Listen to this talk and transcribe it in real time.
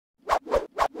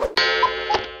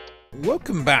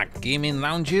Welcome back, gaming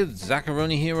loungers.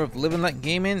 Zacharoni here of Live and Let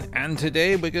Gaming, and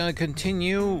today we're going to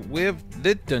continue with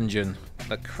the dungeon,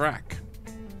 the crack.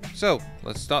 So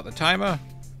let's start the timer.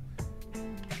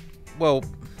 Well,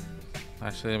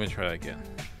 actually, let me try that again.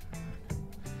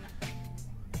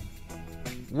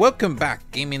 Welcome back,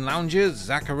 gaming loungers.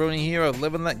 Zacharoni here of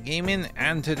Live and Let Gaming,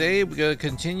 and today we're going to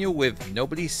continue with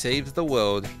Nobody Saves the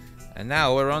World. And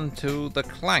now we're on to the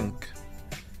Clank.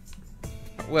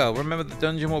 Well, remember the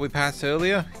dungeon what we passed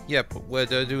earlier? Yep, we're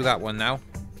going to do that one now.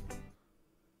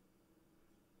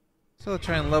 So let's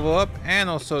try and level up and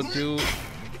also do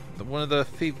one of the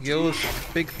Thief Guild's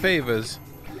big favors.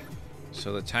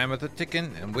 So the timer's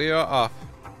ticking and we are off.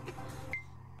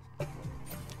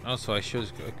 Also, I should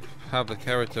have the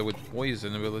character with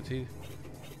poison ability.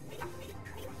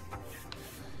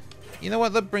 You know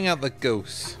what? Let's bring out the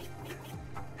ghosts.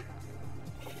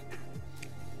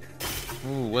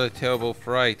 Ooh, what a terrible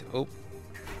fright. Oh.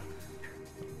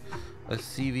 A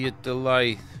Lascivious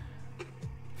delight.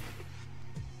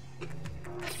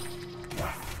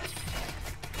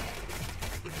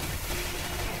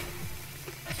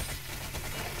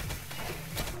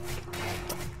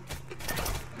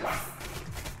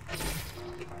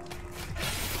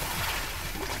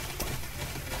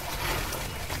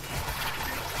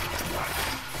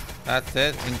 That's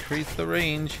it, increase the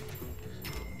range.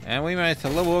 And we managed to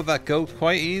level up that goat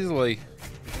quite easily.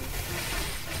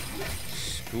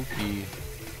 Spooky.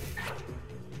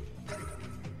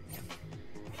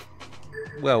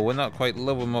 Well, we're not quite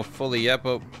level him up fully yet,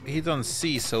 but he's on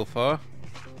C so far.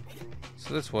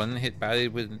 So this one hit badly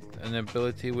with an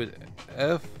ability with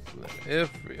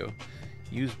Ethereal.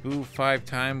 Use Boo 5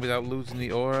 times without losing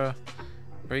the aura.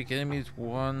 Break enemies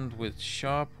wand with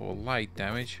sharp or light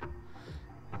damage.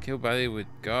 Kill badly with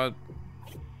God.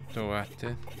 So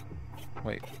active.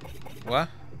 Wait, what?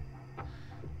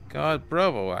 God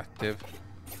Bravo active.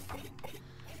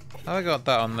 How I got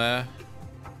that on there?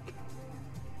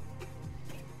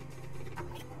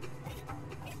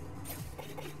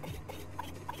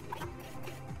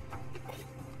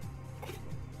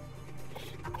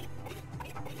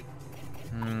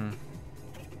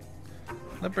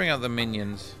 Let's bring out the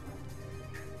minions.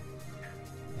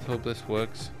 Let's hope this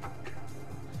works.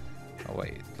 Oh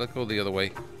wait, let's go the other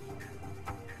way.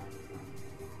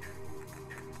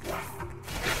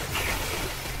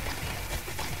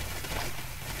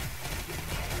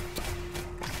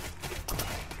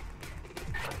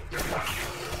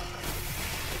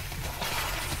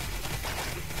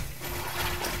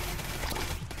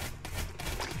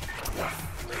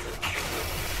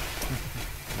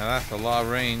 Now that's a lot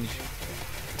of range.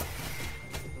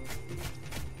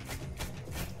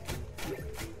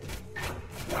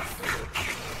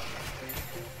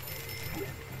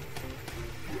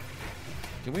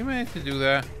 Did we manage to do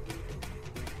that?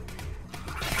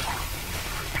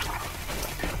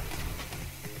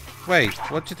 Wait,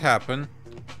 what just happened?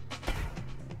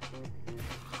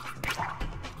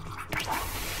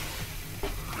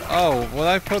 Oh, well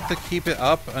I put to keep it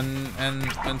up and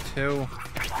until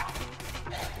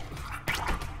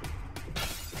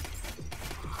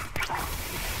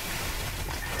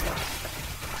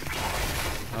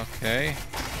okay.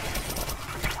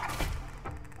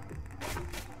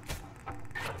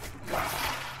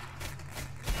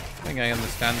 I think I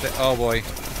understand it. Oh boy.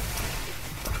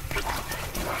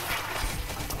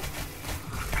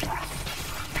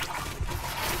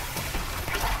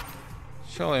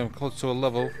 Surely I'm close to a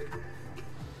level.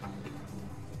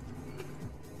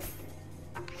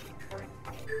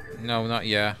 No, not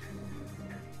yet.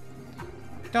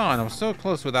 Darn, I'm so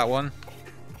close with that one.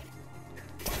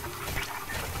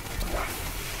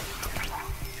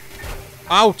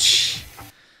 Ouch!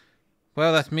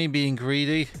 Well, that's me being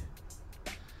greedy.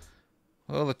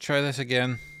 Well, let's try this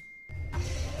again.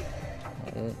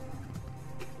 Oh.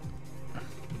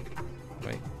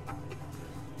 Wait.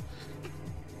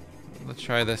 Let's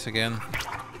try this again.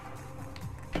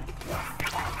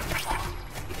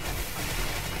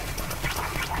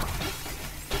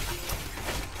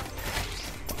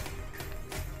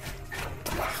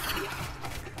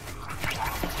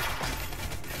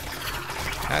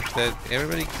 That's it.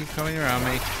 Everybody keep coming around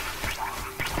me.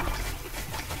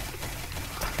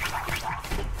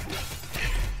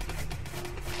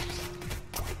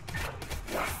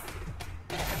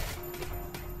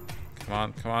 Come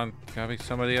on, come on. Gotta be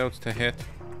somebody else to hit.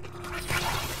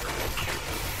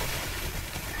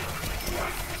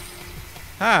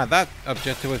 Ah, that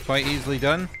objective was quite easily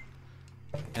done.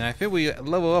 And I think we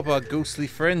level up our ghostly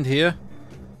friend here.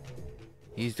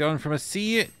 He's gone from a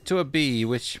C to a B,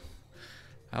 which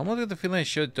I almost get the feeling I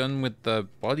should have done with the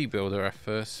bodybuilder at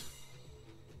first.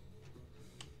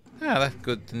 Ah, that's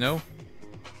good to know.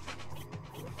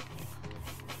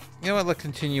 You know what, let's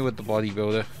continue with the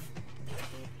bodybuilder.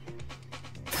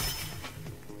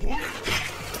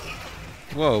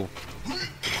 Whoa.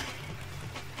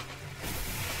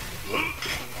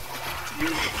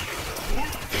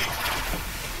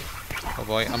 Oh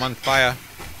boy, I'm on fire.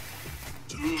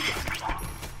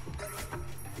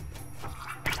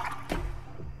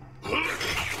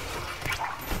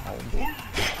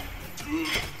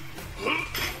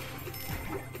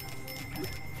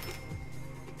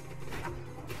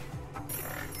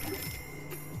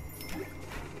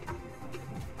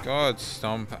 God,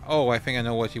 stomp. Oh, I think I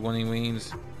know what he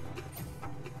means.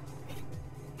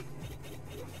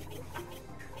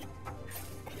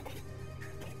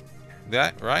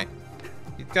 That, right?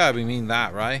 You gotta be mean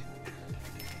that, right?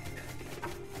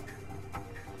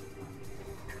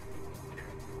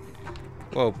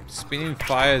 Whoa, spinning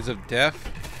fires of death?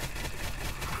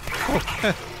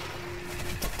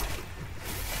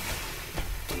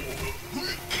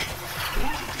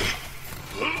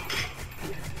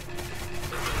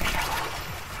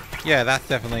 Yeah, that's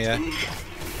definitely it.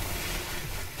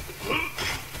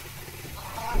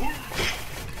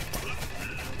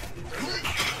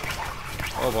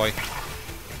 Oh boy.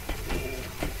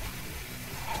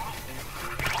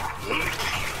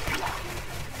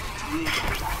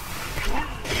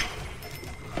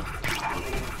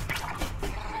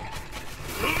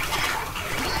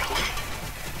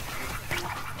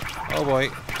 Oh boy,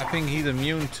 I think he's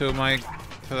immune to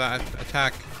that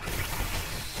attack.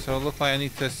 So it looks like I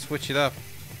need to switch it up.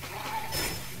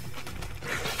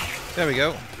 There we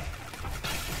go.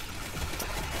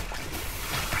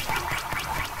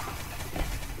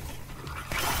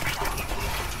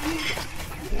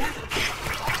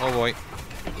 Oh boy.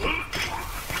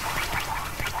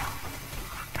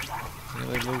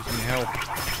 Really losing health.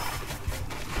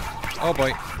 Oh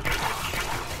boy.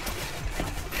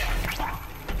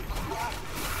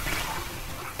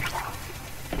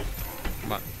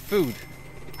 Come on, food.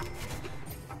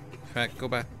 In fact, go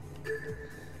back.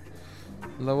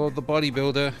 Lower the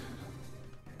bodybuilder.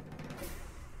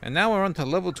 And now we're on to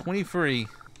level 23.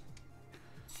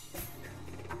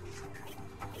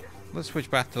 Let's switch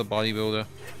back to the bodybuilder.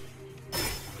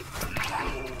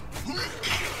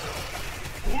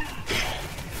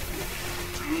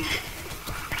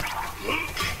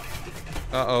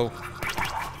 Uh-oh.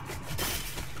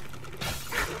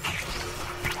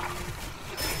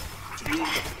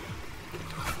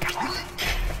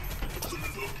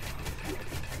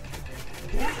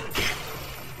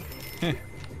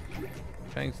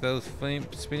 Thanks to those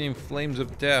spinning flames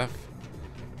of death.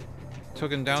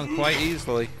 Took him down quite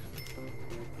easily.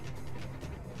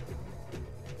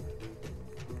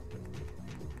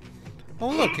 Oh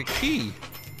look, a key!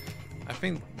 I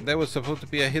think there was supposed to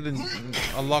be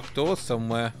a locked door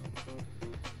somewhere.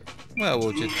 Well,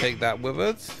 we'll just take that with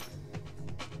us.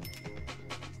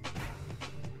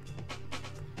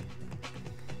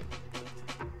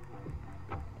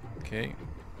 Okay.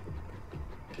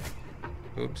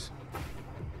 Oops.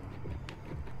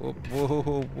 Whoa, whoa,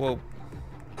 whoa, whoa.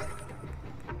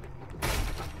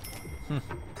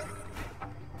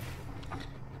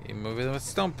 You're moving with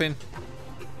stomping.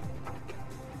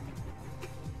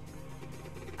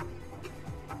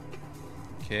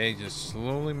 Okay, just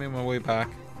slowly make my way back.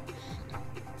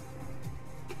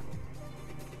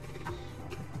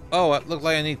 Oh, it looked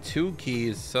like I need 2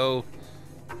 keys, so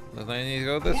looks like I need to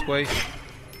go this way.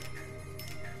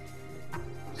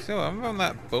 So I'm on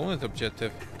that bonus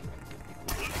objective.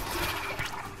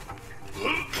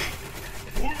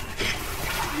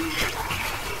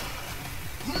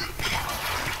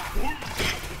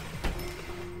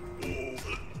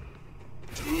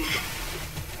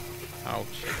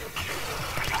 Ouch.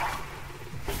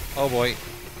 Oh boy.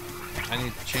 I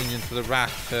need to change into the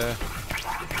rat to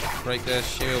break their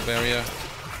shield barrier.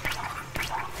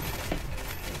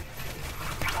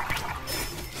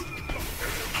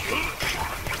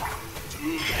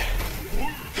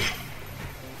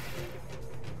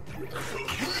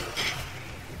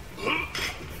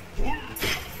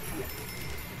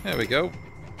 There we go.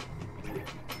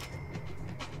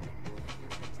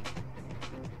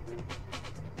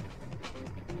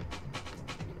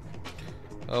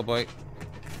 Oh boy.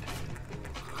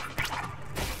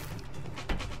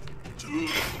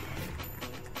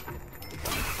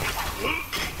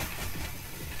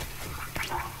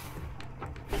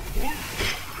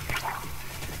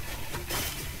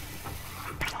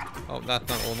 Oh, that's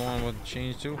not all the one I would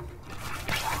change to.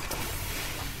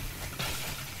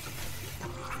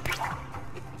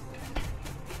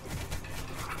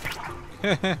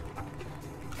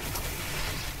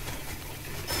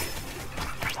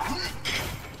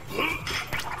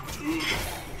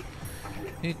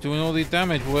 He's doing all the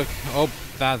damage work. Oh,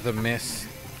 that's a miss.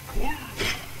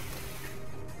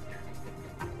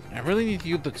 I really need to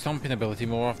use the stomping ability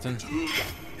more often.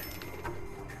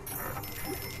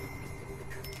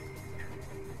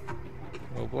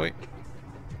 Oh boy.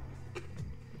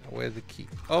 Where's the key?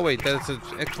 Oh wait, that's an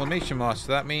exclamation mark,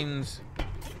 so that means...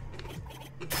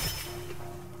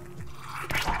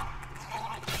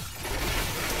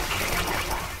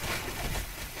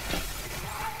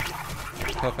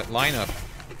 Perfect lineup.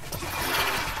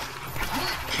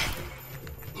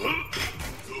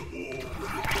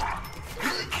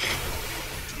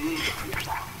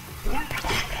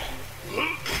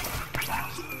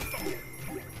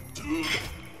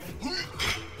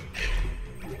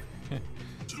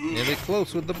 Nearly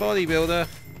close with the bodybuilder.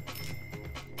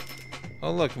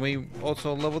 Oh look, we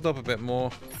also leveled up a bit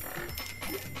more.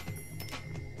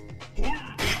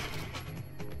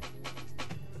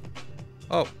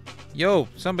 Oh, yo,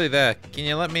 somebody there. Can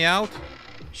you let me out?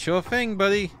 Sure thing,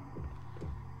 buddy.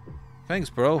 Thanks,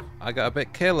 bro. I got a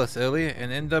bit careless earlier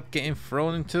and ended up getting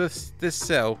thrown into this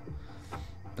cell.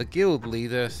 The guild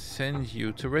leader sends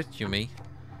you to rescue me.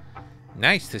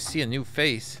 Nice to see a new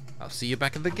face. I'll see you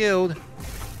back at the guild.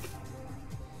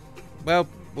 Well,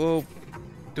 we'll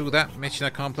do that mission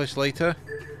accomplished later.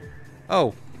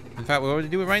 Oh, in fact, we'll already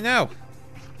do it right now.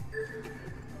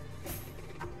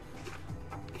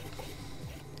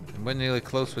 And we're nearly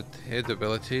close with his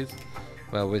abilities.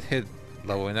 Well, with his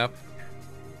lowering up.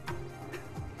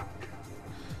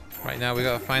 Right now, we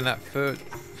gotta find that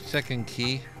second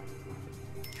key.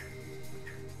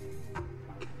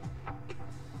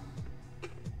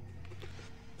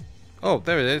 Oh,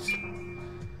 there it is.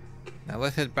 Now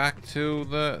let's head back to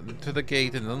the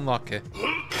gate and unlock it.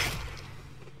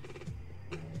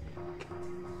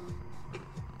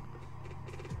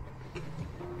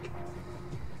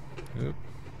 Oop.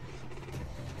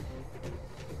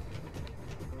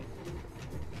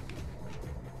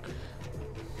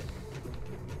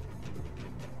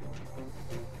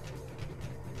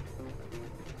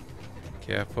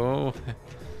 Careful.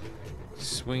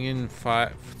 Swinging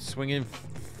fire, spinning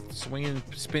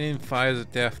fires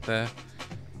of death there.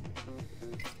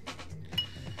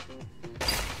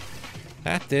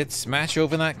 That did. Smash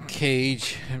over that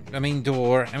cage. I mean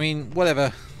door. I mean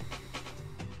whatever.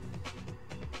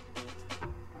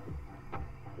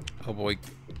 Oh boy.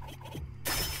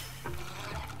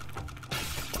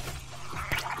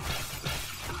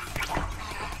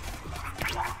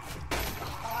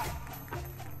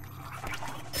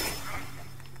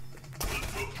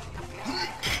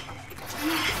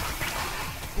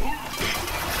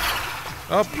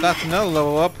 Oh, that's another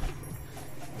level up.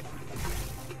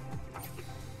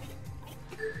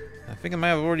 I think I might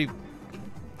have already...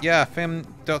 Yeah, I found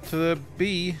Dr.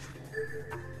 B.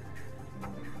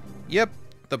 Yep,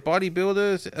 the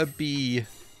bodybuilder's a B.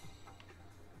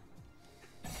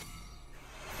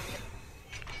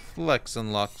 Flex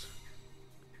unlocked.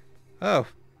 Oh.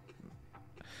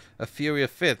 A Fury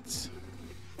of Fits.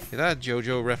 Is that a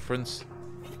JoJo reference?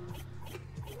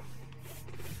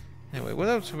 Anyway, what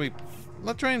else are we...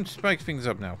 Let's try and spike things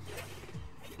up now.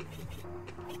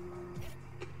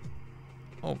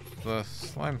 Oh, the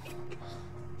slime.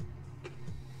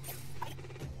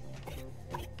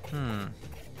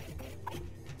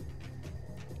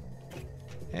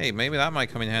 Hey, maybe that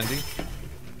might come in handy.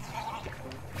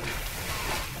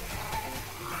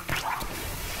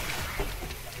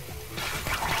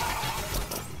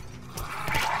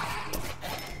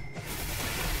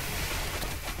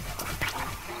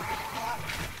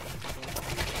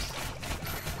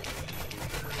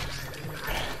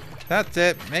 That's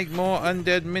it. Make more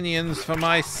undead minions for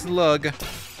my slug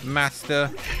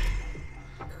master.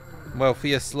 Well, for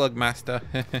your slug master.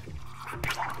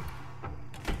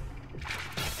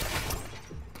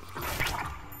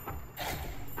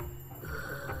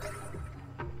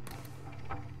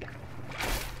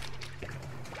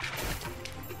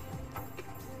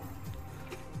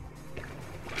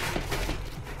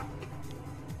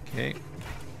 Okay.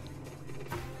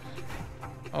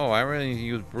 Oh, I really need to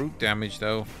use brute damage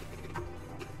though.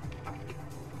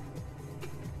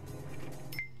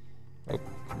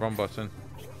 Wrong button.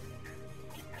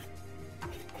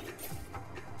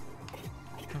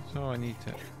 That's all I need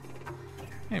to...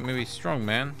 Hey, maybe strong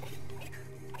man.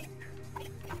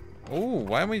 Oh,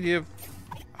 why don't we give...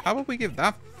 How about we give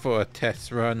that for a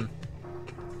test run?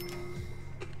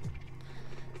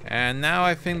 And now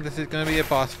I think this is going to be a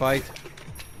boss fight.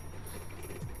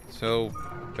 So,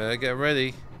 better get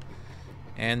ready.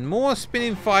 And more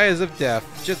spinning fires of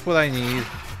death. Just what I need.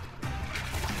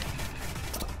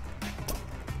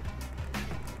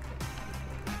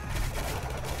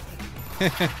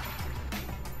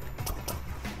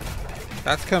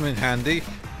 That's come in handy.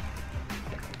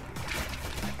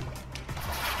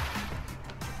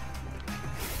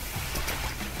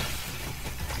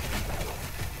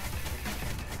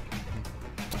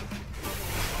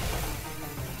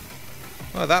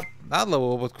 Well, that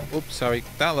level was, oops, sorry,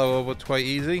 that level was quite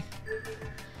easy.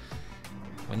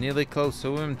 We're nearly close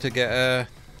to him to get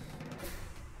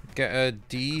a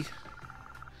D.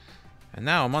 And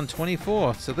now I'm on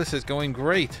 24, so this is going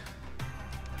great.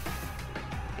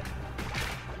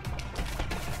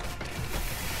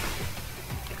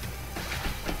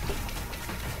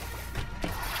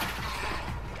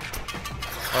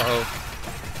 Uh-oh.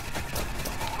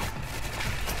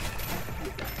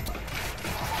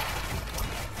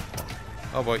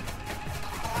 Oh boy.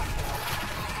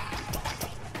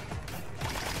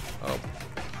 Oh.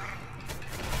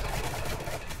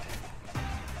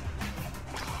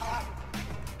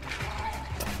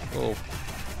 Oh.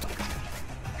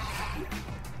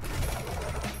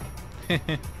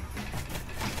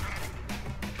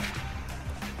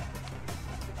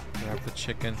 Grab the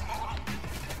chicken.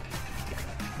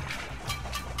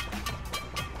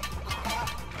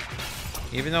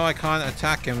 Even though I can't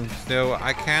attack him, still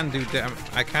I can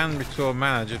restore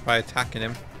mana just by attacking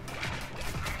him.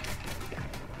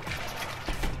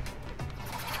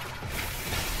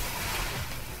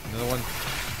 Another one.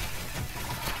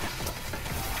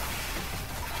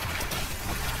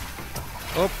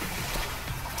 Oh.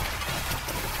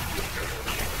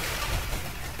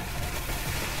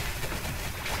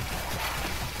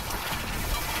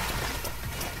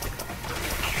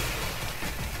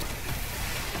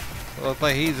 Looks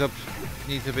like he's up.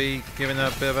 Needs to be given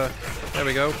a bit of a. There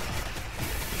we go.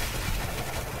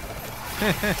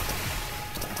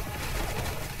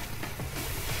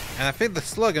 And I think the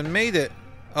slugger made it.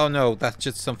 Oh no, that's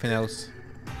just something else.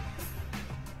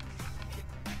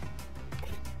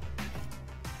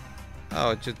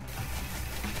 Oh, it just.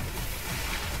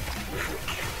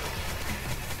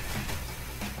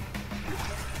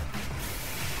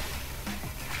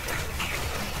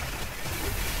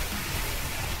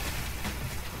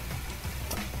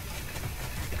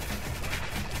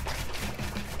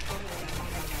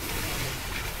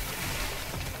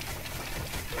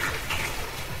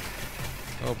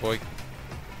 Oh boy.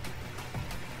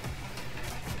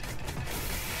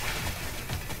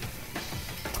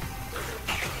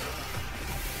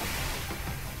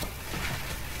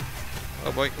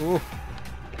 Oh boy. Ooh.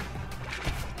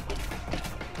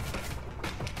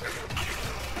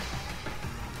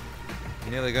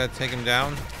 Nearly gotta take him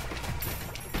down.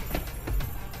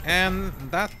 And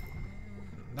that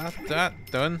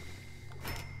done.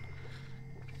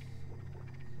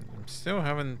 I'm still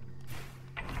having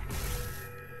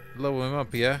lower him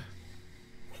up here.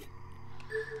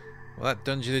 Well, that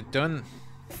dungeon is done.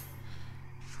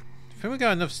 I think we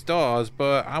got enough stars,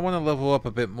 but I want to level up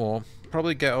a bit more.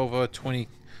 Probably get over 20.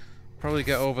 Probably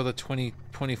get over the 20,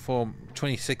 24,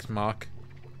 26 mark.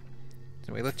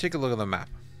 Anyway, let's take a look at the map.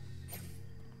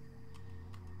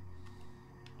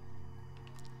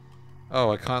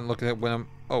 Oh, I can't look at it when I'm.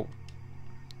 Oh.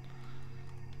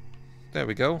 There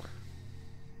we go.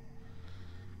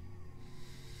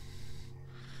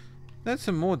 There's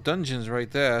some more dungeons right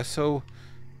there, so,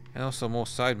 and also more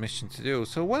side missions to do.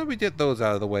 So why don't we get those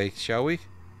out of the way, shall we?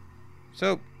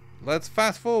 So let's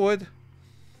fast forward.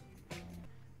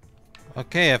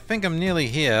 Okay, I think I'm nearly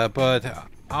here, but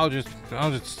I'll just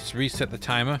reset the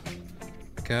timer.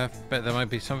 Okay, I bet there might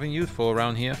be something useful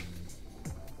around here.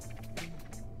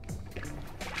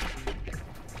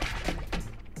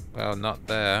 Well, not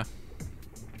there.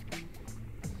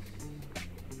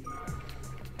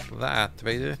 That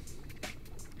activated.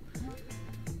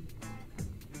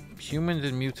 Humans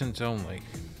and mutants only.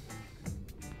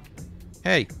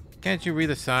 Hey, can't you read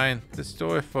a sign? This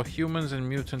store is for humans and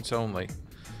mutants only.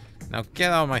 Now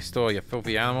get out of my store, you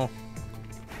filthy animal.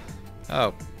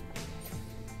 Oh.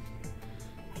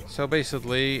 So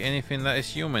basically, anything that is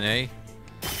human, eh?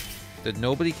 Did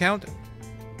nobody count?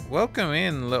 Welcome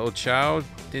in, little child.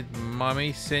 Did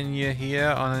mommy send you here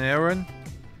on an errand?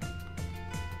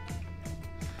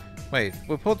 Wait,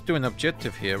 we're supposed to do an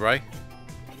objective here, right?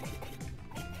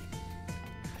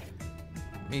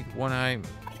 Meet one eye.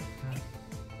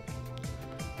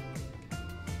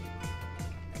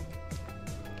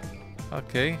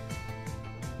 Okay.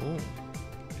 Ooh.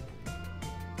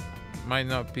 Might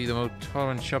not be the most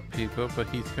tolerant shopkeeper, but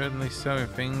he's certainly selling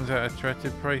things at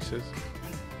attractive prices.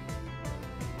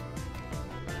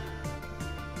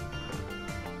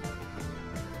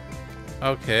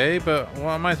 Okay, but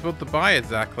what am I supposed to buy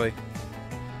exactly?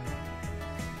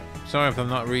 Sorry if I'm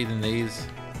not reading these.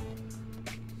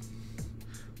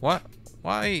 What?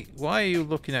 Why are you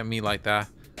looking at me like that?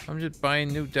 I'm just buying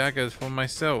new daggers for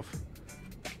myself.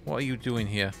 What are you doing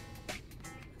here?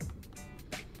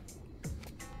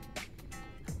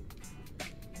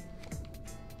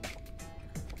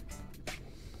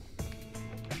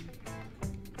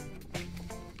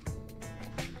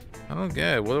 I don't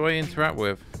get it. What do I interact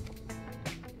with?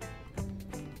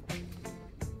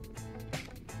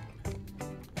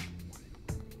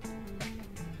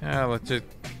 Yeah,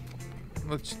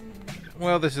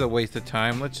 well, this is a waste of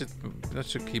time. Let's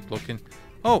just keep looking.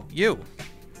 Oh, you.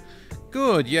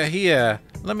 Good, you're here.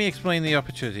 Let me explain the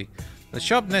opportunity. The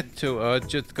shop next to us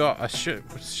just got a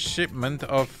shipment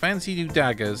of fancy new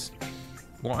daggers.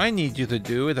 What I need you to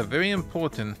do is very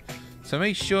important, so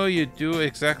make sure you do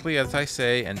exactly as I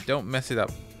say and don't mess it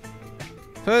up.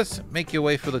 First, make your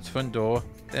way through the front door,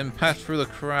 then pass through the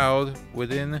crowd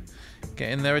within,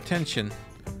 getting their attention.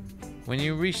 When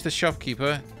you reach the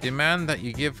shopkeeper, demand that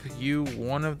you give you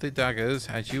one of the daggers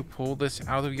as you pull this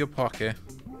out of your pocket.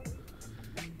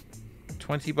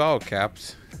 20 bottle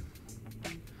caps.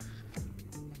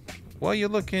 What are you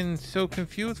looking so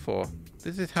confused for?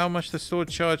 This is how much the store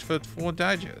charged for 4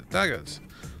 daggers.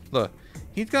 Look,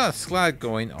 he's got a slag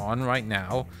going on right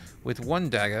now with 1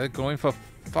 dagger going for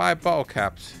 5 bottle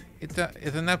caps. It's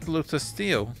an absolute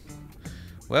steal.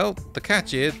 Well, the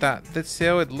catch is that this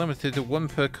sale is limited to 1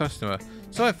 per customer,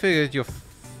 so I figured your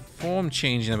form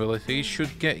changing ability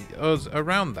should get us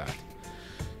around that.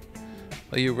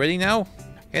 Are you ready now?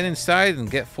 Get inside and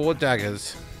get 4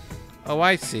 daggers. Oh,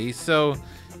 I see, so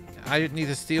I need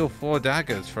to steal 4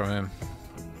 daggers from him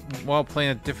while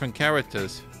playing different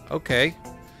characters. Okay.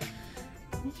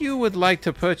 You would like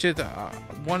to purchase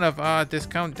one of our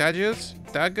discount daggers?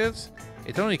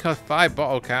 It only costs 5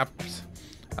 bottle caps.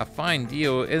 A fine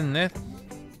deal, isn't it?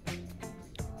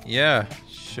 Yeah,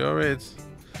 sure is.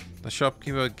 The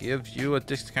shopkeeper gives you a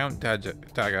discount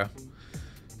dagger.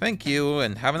 Thank you,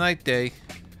 and have a nice day.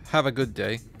 Have a good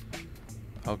day.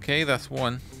 Okay, that's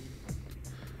 1.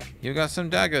 You got some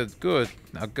daggers. Good.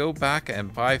 Now go back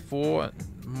and buy 4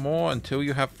 more until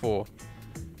you have 4.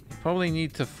 You probably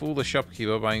need to fool the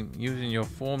shopkeeper by using your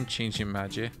form changing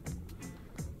magic.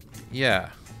 Yeah.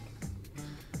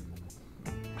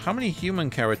 How many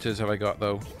human characters have I got,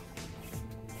 though?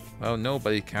 Well,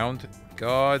 nobody count.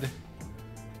 God,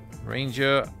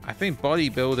 Ranger. I think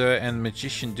Bodybuilder and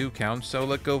Magician do count, so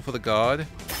let's go for the God.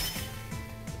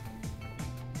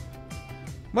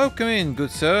 Welcome in,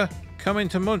 good sir. Coming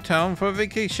to Motown for a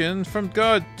vacation from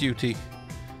guard duty.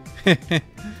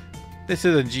 This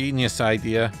is a genius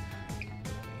idea.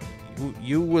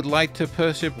 You would like to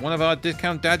purchase one of our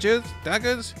discount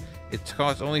daggers? It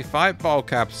costs only 5 ball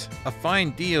caps. A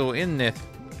fine deal, isn't it?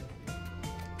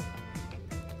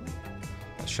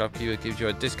 The shopkeeper gives you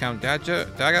a discount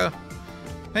dagger.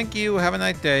 Thank you. Have a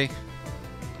nice day.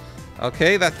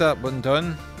 Okay, that's that one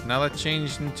done. Now let's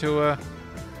change into a...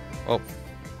 Oh,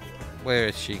 where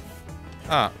is she?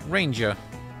 Ah, Ranger.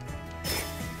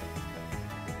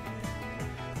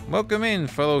 Welcome in,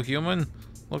 fellow human.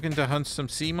 Looking to hunt some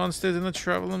sea monsters in the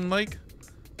traveling lake?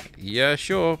 Yeah,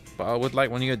 sure, but I would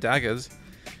like one of your daggers.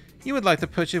 You would like to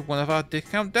purchase one of our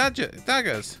discount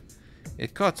daggers.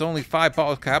 It costs only 5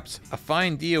 bottle caps. A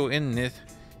fine deal, isn't it?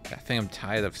 I think I'm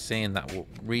tired of saying that,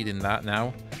 reading that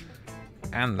now.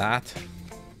 And that.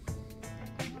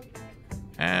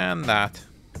 And that.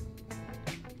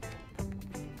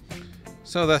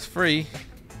 So that's free.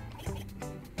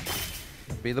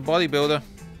 Be the bodybuilder.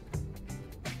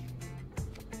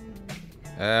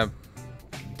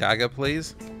 Dagger,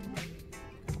 please.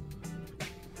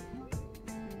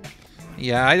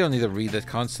 Yeah, I don't need to read this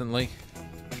constantly.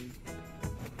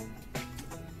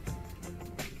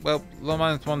 Well,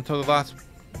 Loman's one to the last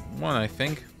one, I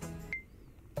think.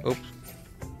 Oops.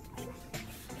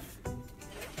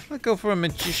 Let's go for a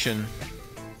magician.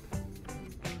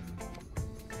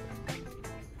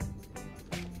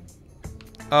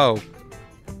 Oh.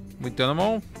 We've done them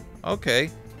all? Okay.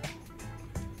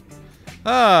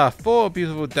 Ah, 4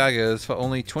 beautiful daggers for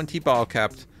only 20 bottle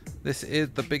caps. This is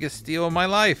the biggest steal of my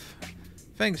life.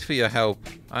 Thanks for your help.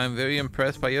 I am very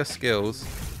impressed by your skills.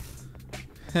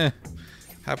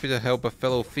 Happy to help a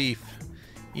fellow thief,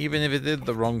 even if it is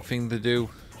the wrong thing to do.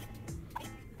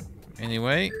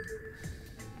 Anyway.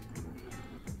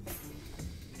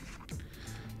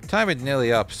 Time is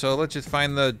nearly up, so let's just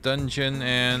find the dungeon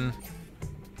and...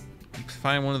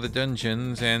 find one of the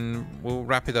dungeons and we'll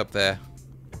wrap it up there.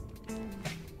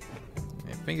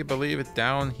 I believe it's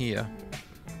down here.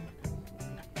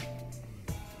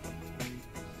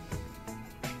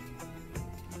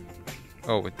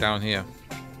 Oh, it's down here.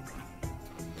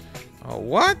 Oh,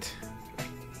 what?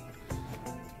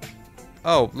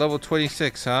 Oh, level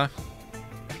 26, huh?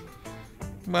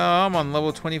 Well, I'm on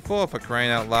level 24 for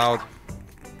crying out loud.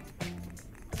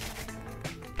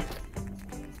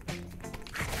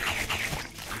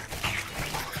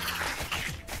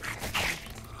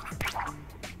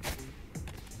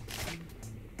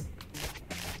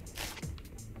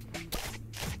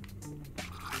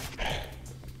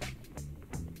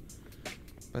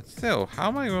 But still, how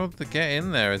am I going to get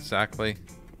in there exactly?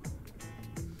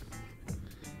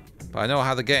 But I know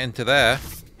how to get into there.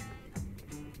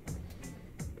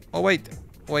 Oh, wait.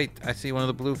 Wait, I see one of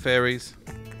the blue fairies.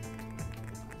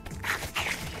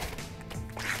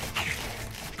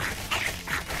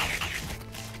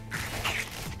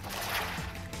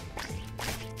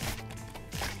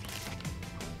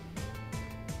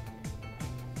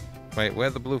 Wait, where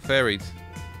are the blue fairies?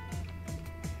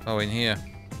 Oh, in here.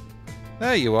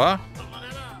 There you are.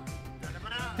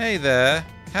 Hey there.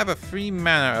 Have a free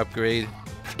mana upgrade.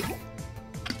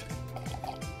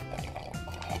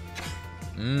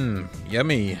 Mmm,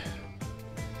 yummy.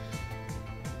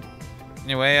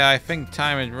 Anyway, I think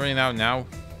time is running out now.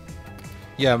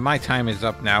 Yeah, my time is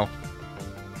up now.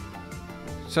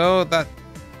 So that...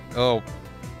 Oh.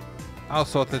 I'll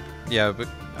sort it. Yeah, but...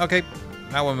 Okay,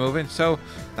 now we're moving. So,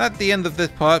 at the end of this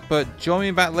part, but join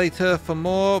me back later for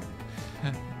more...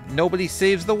 Nobody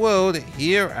Saves the World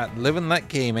here at Live and Let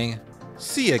Gaming.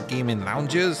 See ya, gaming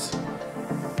loungers.